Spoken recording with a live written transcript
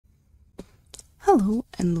Hello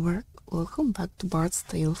and welcome back to Bard's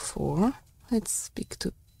Tale 4. Let's speak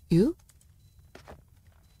to you.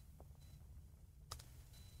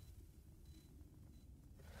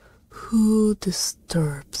 Who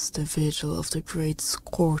disturbs the vigil of the great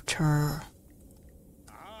Scorcher?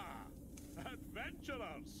 Ah,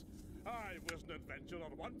 adventurers! I was an adventurer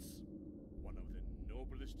once, one of the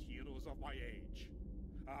noblest heroes of my age.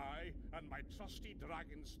 I and my trusty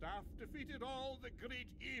dragon staff defeated all the great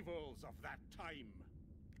evils of that time.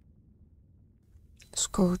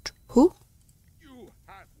 Scorch who? You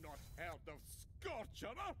have not heard of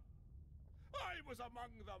Scorcher? I was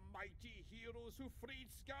among the mighty heroes who freed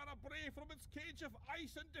Scarabray from its cage of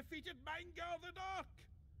ice and defeated Mangar the Dark.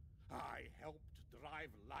 I helped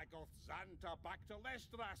drive Lagoth Xanta back to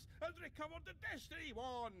Lestras and recovered the Destiny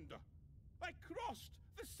Wand. I crossed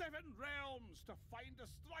the 7 realms to find the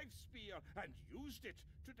Strife Spear and used it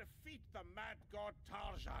to defeat the mad god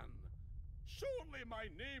Tarjan. Surely my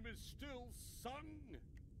name is still sung.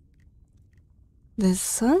 The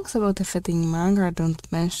songs about defeating Mangar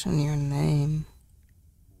don't mention your name.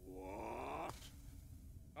 What?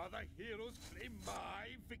 Other heroes claim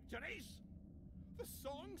my victories? The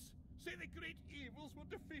songs say the great evils were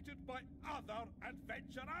defeated by other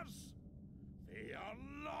adventurers. They are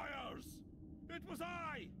liars. It was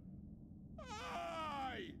I.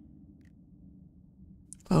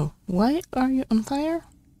 Oh, why are you on fire?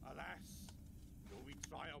 Alas, though we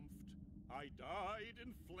triumphed, I died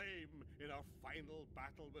in flame in our final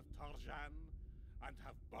battle with Tarjan, and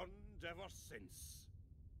have burned ever since.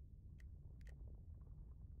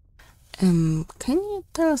 Can you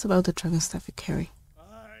tell us about the dragon staff you carry?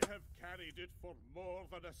 I have carried it for more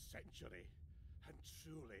than a century, and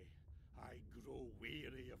truly, I grow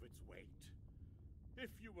weary of its weight. If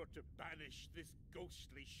you were to banish this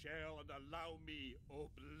ghostly shell and allow me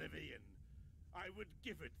oblivion, I would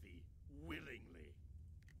give it thee willingly.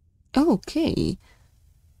 Okay.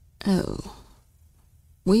 Oh.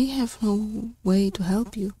 We have no way to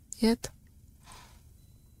help you yet.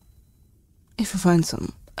 If you find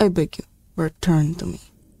some, I beg you, return to me.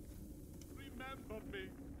 Remember me,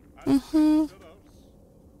 Mm-hmm. adventurers.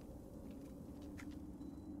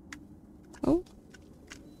 Oh.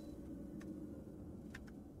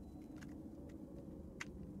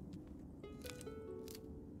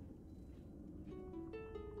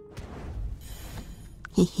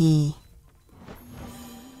 Hehe.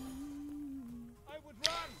 I would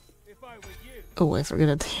run if I were you. Oh, I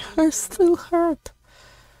forgot that you are still hurt.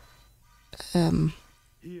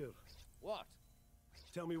 Here, What?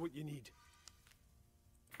 tell me what you need.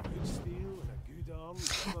 Good steel and a good arm.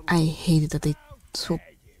 I hated that they swap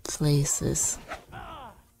places.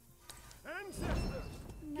 Ancestors,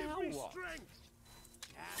 Now give me what? strength.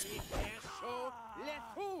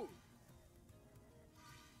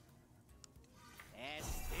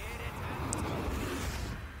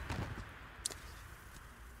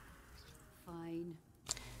 Fine.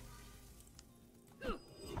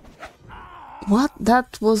 What?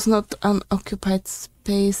 That was not an occupied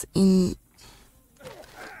space in... By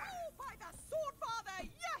the sword father,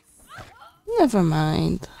 yes! Never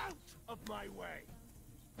mind. Of my way.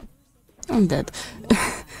 I'm dead.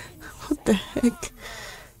 What the heck?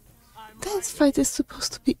 This fight is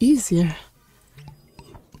supposed to be easier.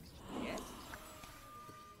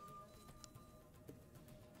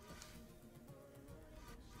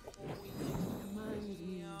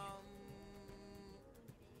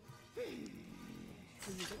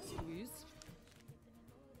 Please excuse.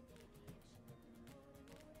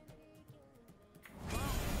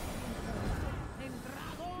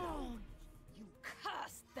 You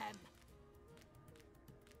cursed them!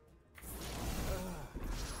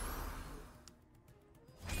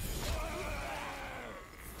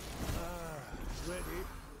 Ready?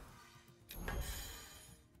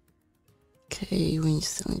 Okay, we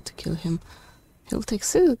still need to kill him. He'll take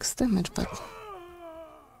 6 damage, but...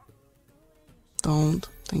 Don't.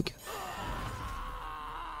 Thank you.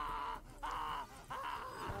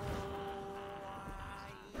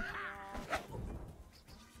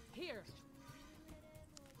 Here!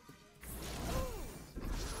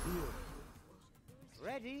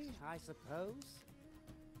 Ready, I suppose.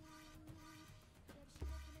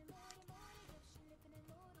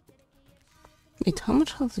 Wait, how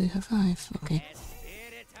much health do you have? 5. Okay.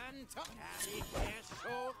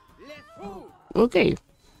 Okay.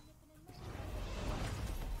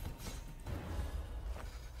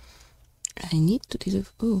 I need to deal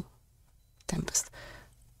with... Oh. Tempest.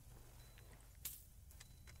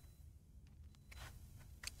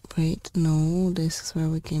 Wait, no, this is where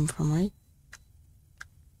we came from, right?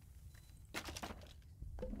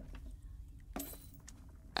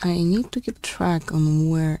 I need to keep track on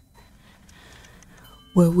where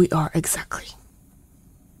we are exactly.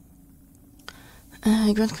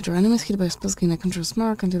 Grant control. Enemies hit by a spell gain a control's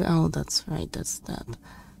mark until... Oh, that's right, that's that.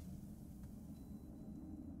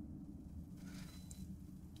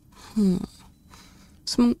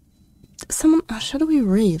 Summon a shadowy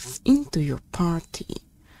wraith into your party.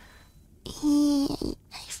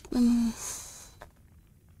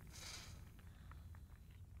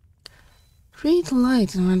 Create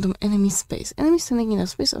light in random enemy space. Enemy standing in a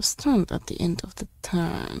space of stunned at the end of the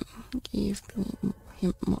turn. Give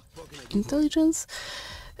him more intelligence.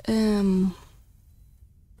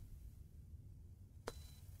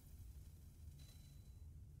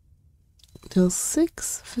 Deal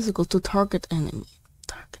 6 physical to target enemy.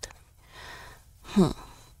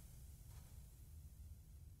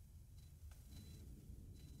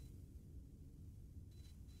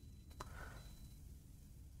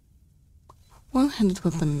 One-handed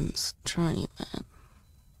weapons, journeyman.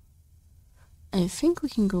 I think we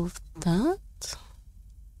can go with that.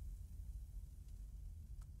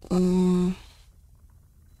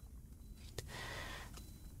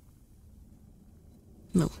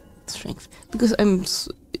 No, strength, because I'm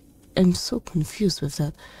so confused with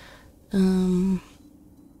that.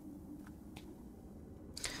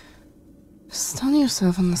 Stun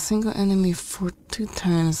yourself on a single enemy for 2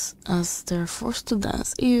 turns as they're forced to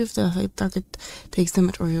dance. If the target takes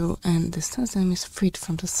damage or you and the stunned enemy is freed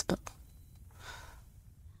from the spell.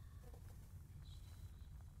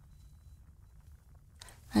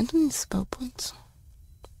 I don't need spell points.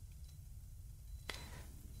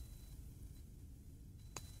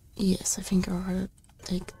 Yes, I think I'll rather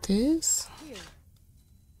take this.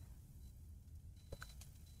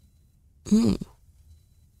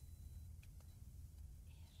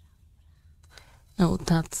 Oh,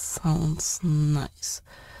 that sounds nice.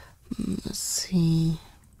 Let's see.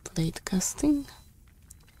 Blade casting.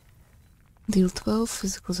 Deal 12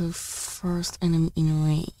 physical to first enemy in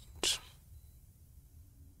range.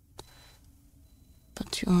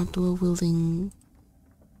 But you are dual wielding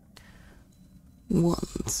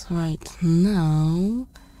once right now.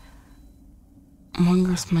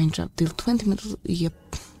 Monger's Mind Trap. Deal 20 metal. Yep.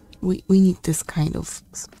 We need this kind of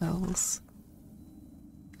spells.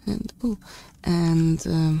 And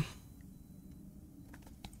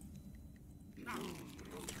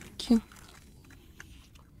okay.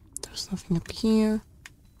 There's nothing up here.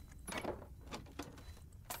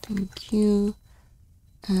 Thank you.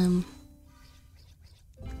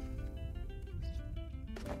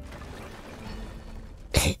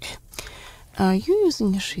 Are you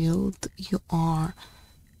using a shield? You are.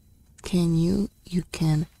 Can you? You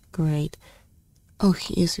can. Great. Oh,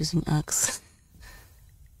 he is using axe.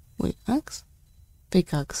 Wait, axe?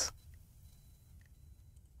 Pickaxe.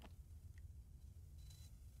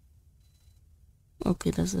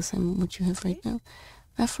 Okay, that's the same what you have right now.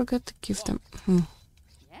 I forgot to give them.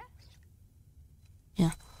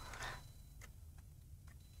 Yeah.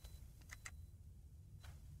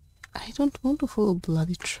 I don't want to follow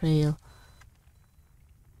bloody trail.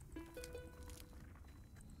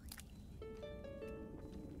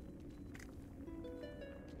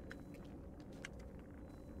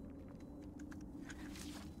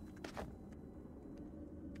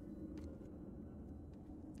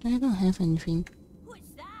 I don't have anything. What's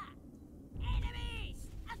that? Enemies!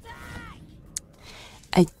 Attack!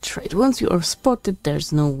 I tried. Once you are spotted,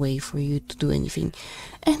 there's no way for you to do anything.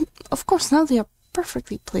 And of course, now they are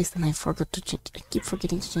perfectly placed, and I forgot to change. I keep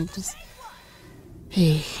forgetting to change this.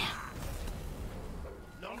 Hey.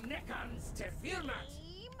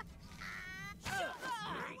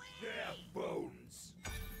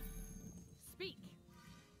 Speak.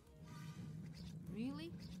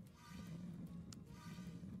 Really?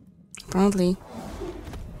 Apparently.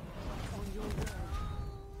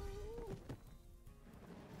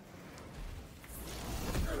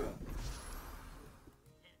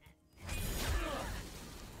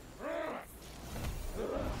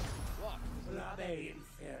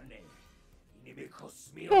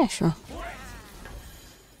 Yeah, sure.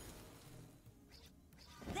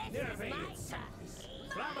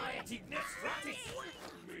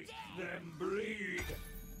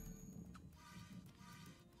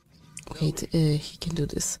 Wait, he can do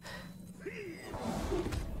this.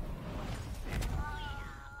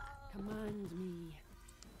 Command me.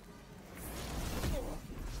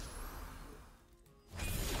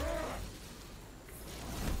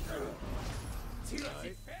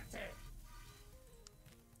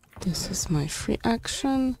 This is my free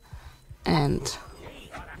action, and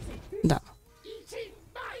done.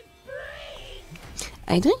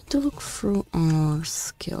 I don't need to look through our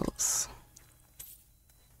skills.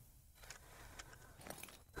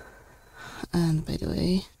 And by the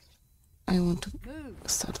way, I want to Move.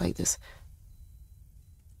 start like this.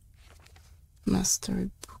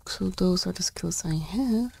 Mastery book, so those are the skills I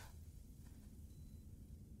have.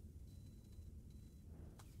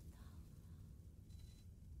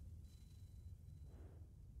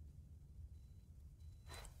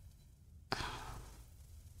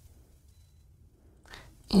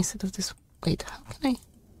 Instead of this, wait, how can I?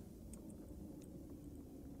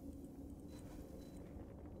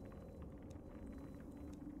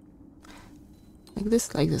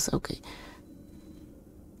 Like this, okay.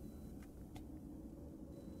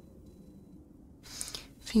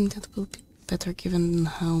 I think that will be better given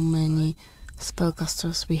how many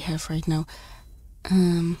spellcasters we have right now.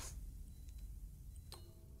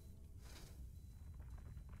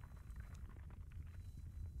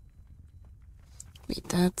 Wait,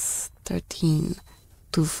 that's 13.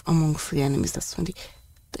 Two among 3 enemies, that's 20.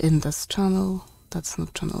 And that's channel, that's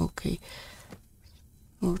not channel, okay.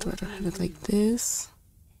 I would rather have it like this.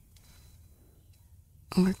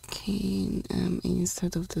 Arcane,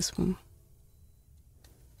 instead of this one.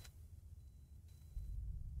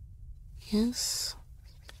 Yes.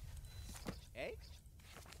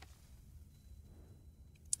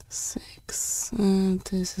 6.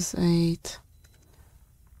 This is 8.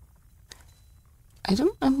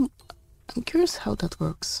 I'm curious how that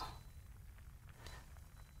works.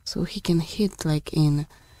 So he can hit like in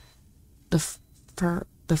the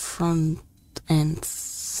front and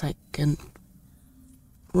second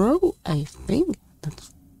row, I think.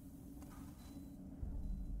 That's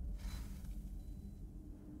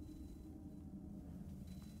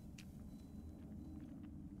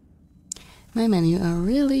my men, you are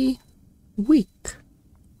really weak.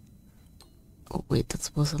 Oh wait, that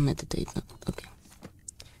was a meditate note. Okay.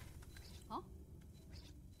 Huh?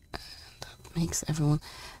 That makes everyone.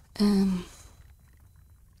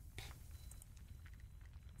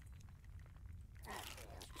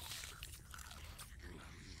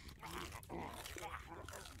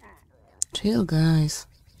 Chill, guys.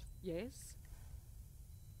 Yes.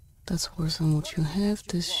 That's worse than what you have.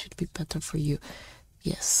 This should be better for you.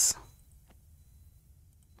 Yes.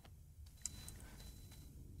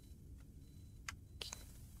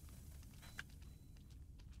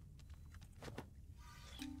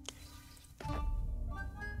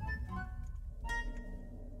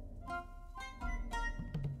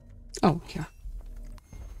 Oh, here.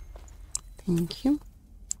 Thank you.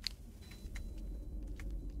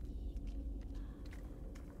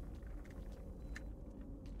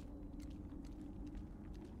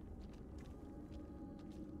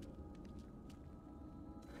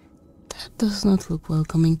 That does not look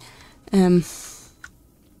welcoming. On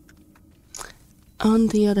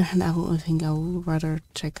the other hand, I think I would rather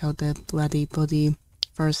check out the bloody body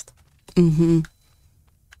first.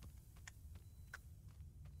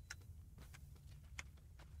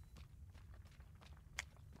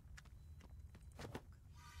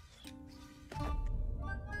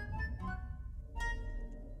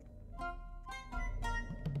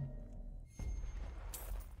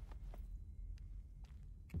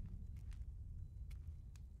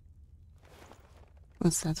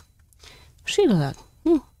 What's that? Shield.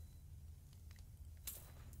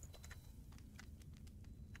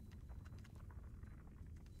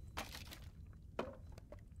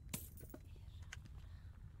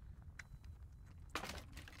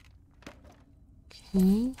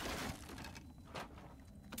 Okay.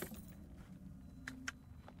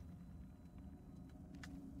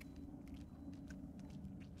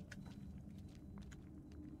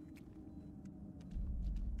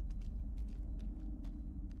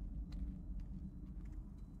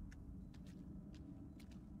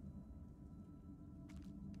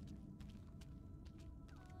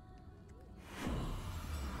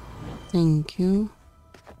 Thank you.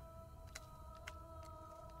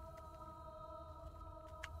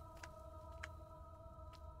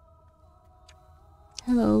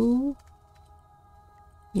 Hello.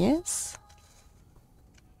 Yes.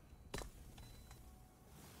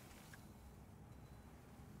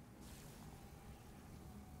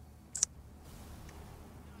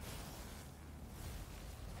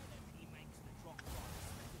 He makes the drop by a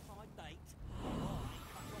specified date. I cut off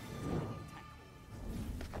the tackle.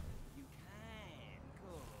 You can.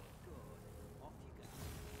 Good.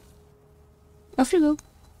 Off you go. Off you go.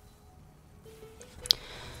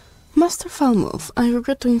 Master Falmouth, I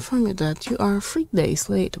regret to inform you that you are 3 days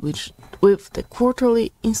late with the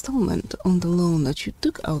quarterly installment on the loan that you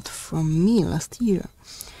took out from me last year.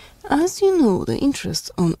 As you know, the interest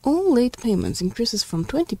on all late payments increases from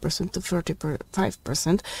 20% to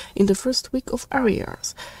 35% in the first week of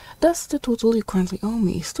arrears. Thus, the total you currently owe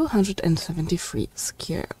me is 273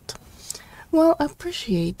 scared. While I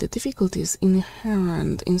appreciate the difficulties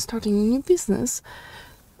inherent in starting a new business,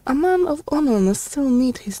 a man of honor must still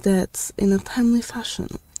meet his debts in a timely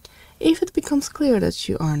fashion. If it becomes clear that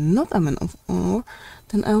you are not a man of honor,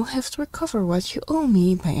 then I will have to recover what you owe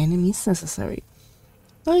me by any means necessary.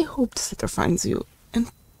 I hope this letter finds you,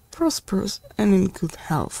 and prospers and in good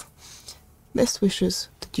health. Best wishes,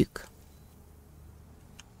 the Duke.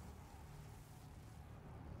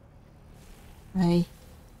 Bye.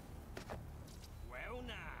 Well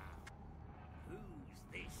now, who's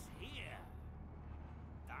this here?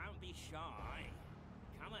 Don't be shy.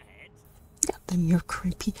 Come ahead. God damn, you're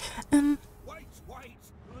creepy. Wait,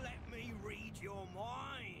 let me read your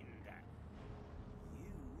mind.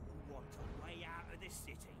 You want a way out of this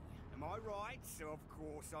city, am I right? Of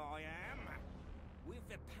course I am. With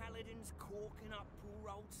the paladins corking up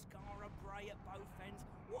poor old Scara Bray at both ends,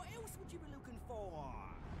 what else would you be looking for?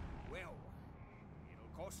 Well,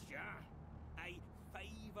 it'll cost ya. A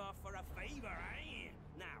favour for a favour, eh?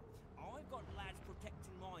 Now, I've got lads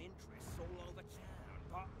protecting my interests all over town,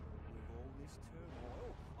 but with all this turmoil,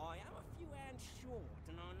 I am a few hands short,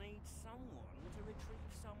 and I need someone to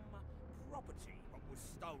retrieve some property that was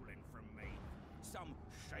stolen from me. Some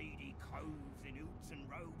shady coves in hoots and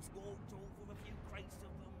robes walked off with a few crates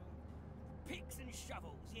of picks and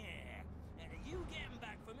shovels, yeah. You get 'em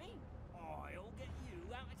back for me, I'll get you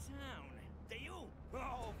out of town. Deal?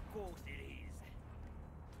 Oh, of course it is.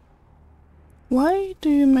 Why do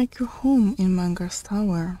you make your home in Mangar's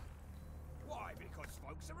Tower? Why, because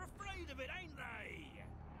folks are afraid of it, ain't they?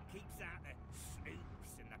 Keeps out the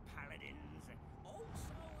snoops and the paladins.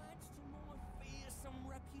 Also adds to my fearsome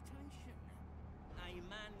reputation. A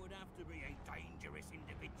man would have to be a dangerous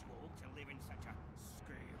individual to live in such a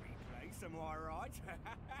scary place, am I right?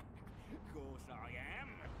 Of course I am.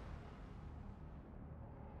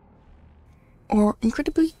 Or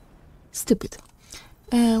incredibly stupid.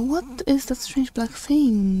 What is that strange black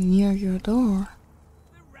thing near your door?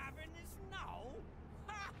 The ravenous knoll?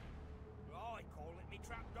 Ha! I call it me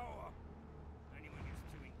trapdoor. Anyone gets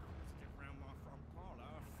too inquisitive round my front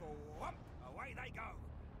parlour, thwomp, away they go.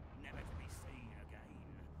 Never to be seen again.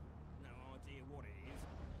 No idea what it is.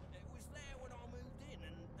 It was there when I moved in,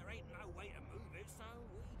 and there ain't no way to move it, so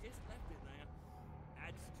we just left it there.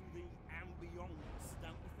 Adds to the ambiance,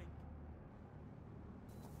 don't you think?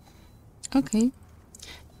 Okay.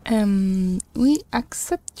 We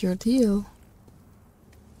accept your deal.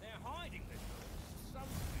 They're hiding the goods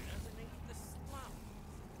somewhere underneath the slums.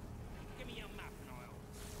 Give me your map and I'll...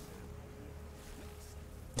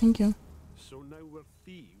 Thank you. So now we're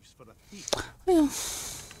thieves for a thief. Yeah.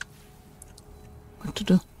 What to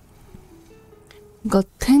do? Got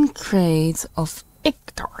 10 crates of egg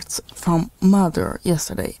tarts from Mother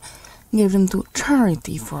yesterday. Gave them to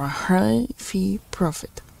charity for a healthy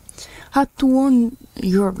profit. Had to warn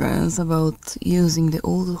Jurgens about using the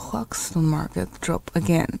old Hoxton market drop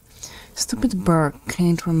again. Stupid Burke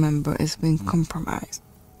can't remember it's been compromised.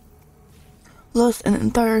 Lost an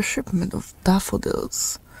entire shipment of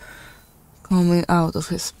daffodils coming out of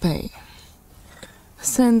his pay.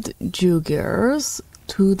 Sent Jugers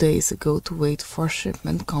 2 days ago to wait for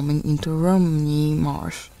shipment coming into Romney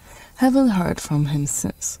Marsh. Haven't heard from him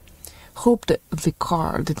since. Hope the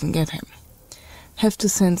vicar didn't get him. Have to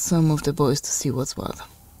send some of the boys to see what's what.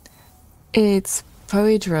 It's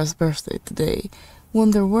Phaedra's birthday today.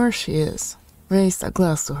 Wonder where she is. Raised a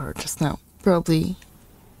glass to her just now. Probably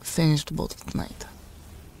finished the bottle tonight.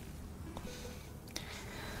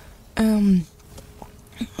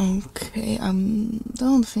 Okay,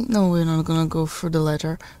 don't think... No, we're not gonna go through the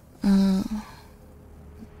letter. Do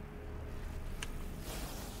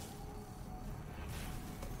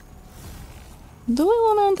we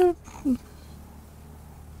want to enter...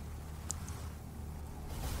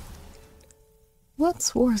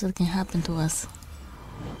 What's worse that can happen to us?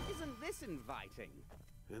 Isn't this inviting?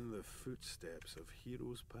 In the footsteps of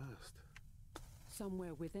heroes past.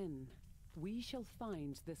 Somewhere within, we shall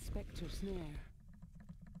find the spectre snare.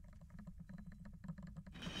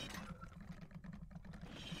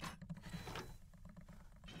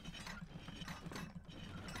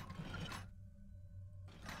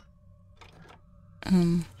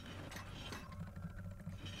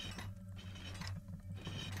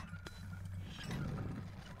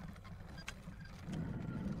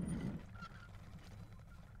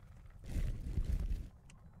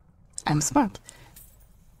 I'm smart.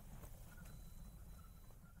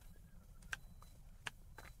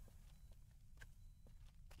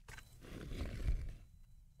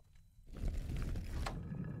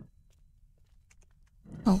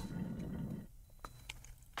 Oh.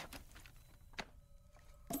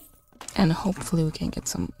 And hopefully we can get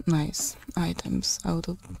some nice items out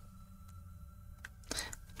of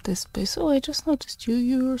this place. Oh, I just noticed you.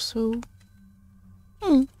 You're so...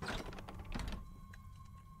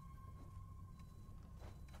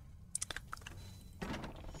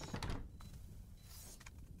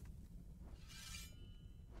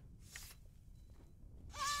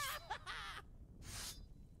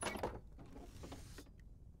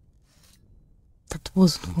 That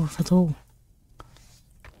wasn't worth at all.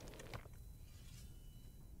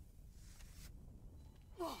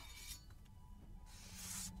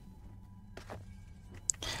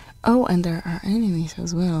 Oh, and there are enemies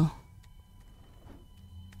as well.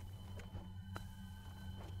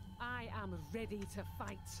 I am ready to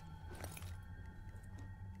fight.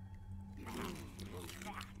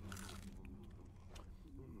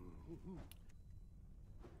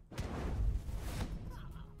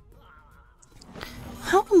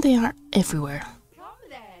 How come they are everywhere? Come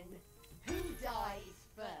then. Who dies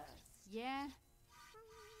first? Yeah?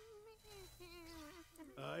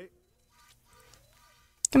 Aye.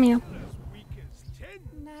 Come here. As weak as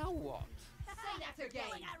tin. Now what? Say that again.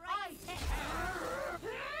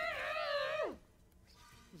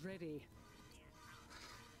 Ready.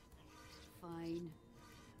 Fine.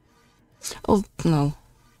 Oh, no.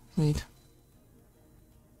 Wait.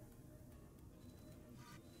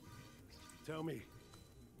 Tell me.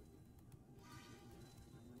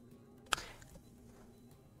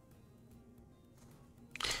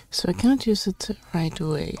 So I cannot use it right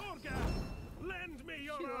away. Orga, lend me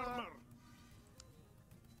your armor.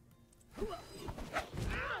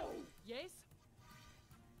 Yes?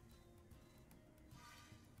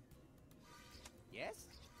 Yes?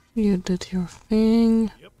 You did your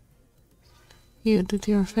thing. Yep. You did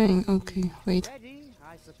your thing. Okay, wait. Ready,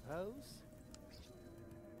 I suppose.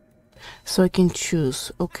 So I can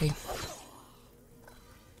choose. Okay.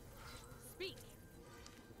 Speak.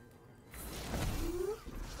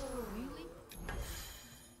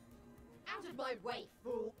 Out of my way,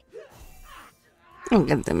 fool. Oh,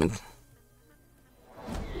 god damn it.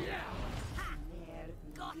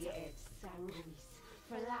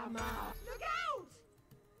 Look out!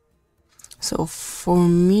 So for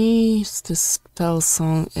me, the spell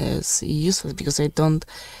song is useless because I don't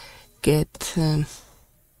get...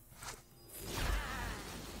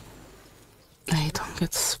 I don't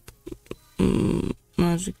get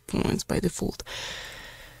magic points by default.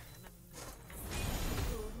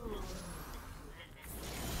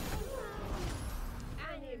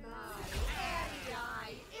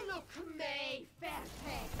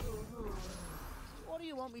 What do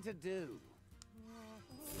you want me to do?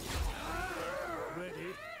 Ready?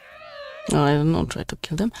 No, I don't know, try to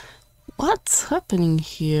kill them. What's happening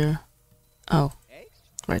here? Oh, Eh?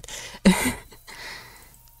 right.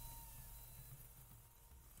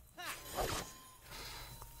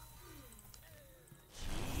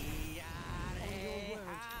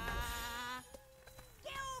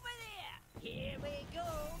 Get over there! Here we go!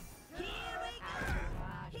 Here we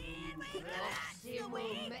go! Here we go! That's the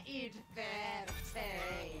way! id ferte.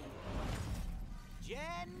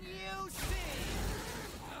 Genuine!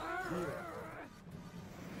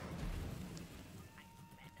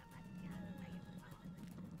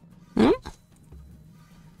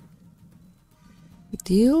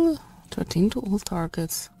 Deal 13 to all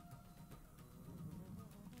targets.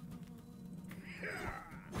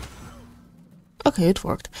 Okay, it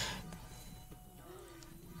worked.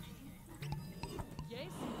 Yes?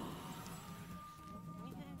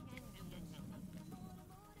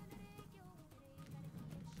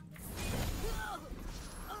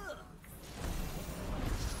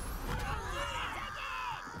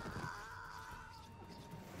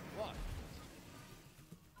 What?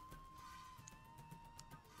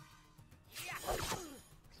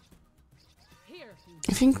 Here.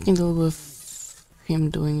 I think we can deal with him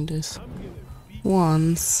doing this I'm gonna beat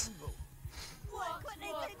once. What could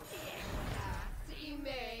they think here?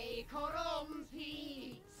 Me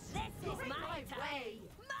corrompi. This is my way. time!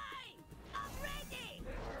 Mine! I'm ready!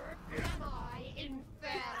 Mai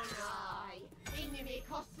inferni.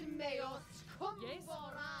 Inimicos meos Yes?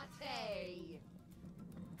 cumborate.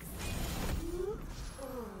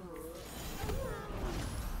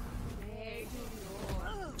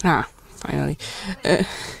 Ah, finally.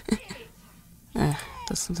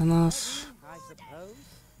 That's not enough. I suppose.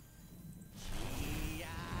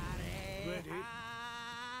 ready.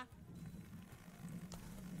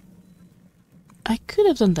 I could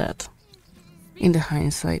have done that. In the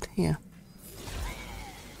hindsight, yeah.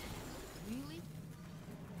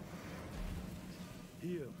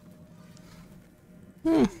 Here.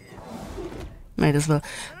 Might as well.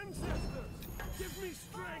 Ancestors, give me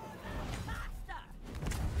strength.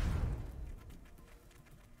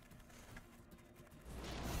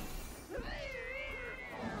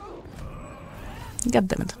 God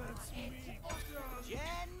damn it. Can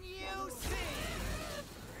you see?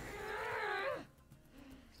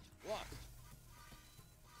 What?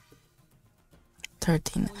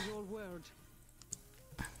 13. On your word.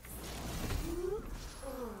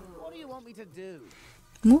 What do you want me to do?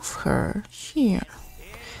 Move her here.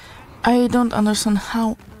 I don't understand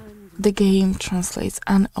how the game translates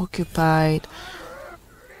unoccupied.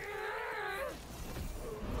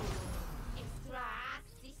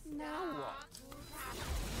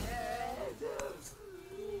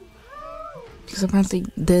 Because apparently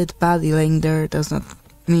dead body laying there does not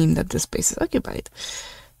mean that the space is occupied.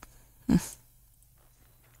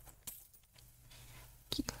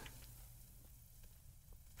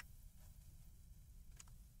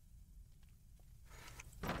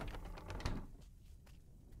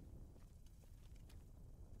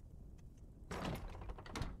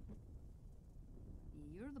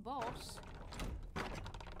 You're the boss.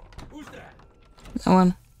 Who's that? No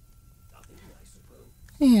one.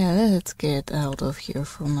 Yeah, let's get out of here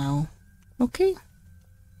for now. Okay?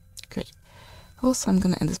 Great. Also, I'm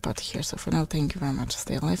gonna end this part here, so for now, thank you very much,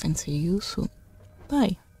 stay alive, and see you soon.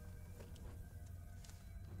 Bye.